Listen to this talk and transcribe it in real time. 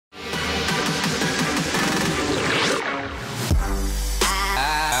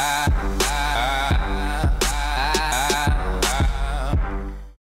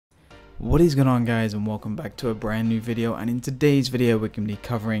What is going on, guys, and welcome back to a brand new video. And in today's video we're going to be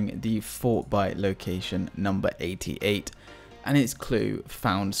covering the Fortbyte location number 88 and its clue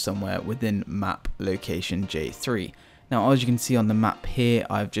found somewhere within map location J3. Now, as you can see on the map here,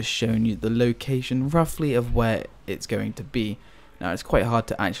 I've just shown you the location roughly of where it's going to be. Now, it's quite hard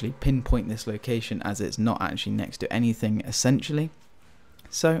to actually pinpoint this location as it's not actually next to anything essentially,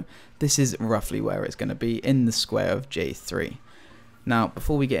 so this is roughly where it's going to be in the square of J3. Now,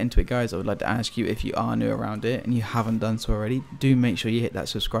 before we get into it, guys, I would like to ask you, if you are new around here and you haven't done so already, do make sure you hit that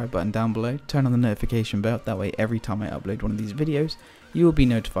subscribe button down below, turn on the notification bell, that way every time I upload one of these videos you will be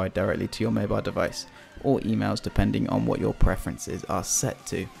notified directly to your mobile device or emails depending on what your preferences are set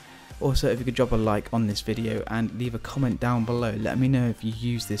to. Also, if you could drop a like on this video and leave a comment down below, let me know if you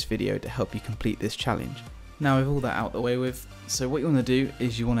use this video to help you complete this challenge. Now, with all that out the way with, so what you want to do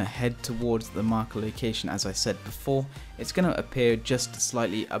is you want to head towards the marker location. As I said before, it's going to appear just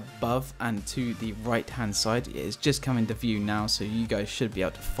slightly above and to the right hand side. It is just coming to view now, so you guys should be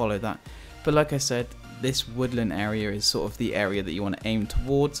able to follow that. But like I said, this woodland area is sort of the area that you want to aim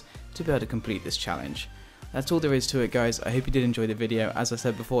towards to be able to complete this challenge. That's all there is to it, guys. I hope you did enjoy the video. As I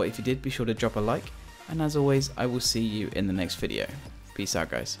said before, if you did, be sure to drop a like, and as always, I will see you in the next video. Peace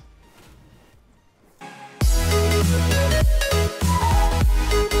out, guys.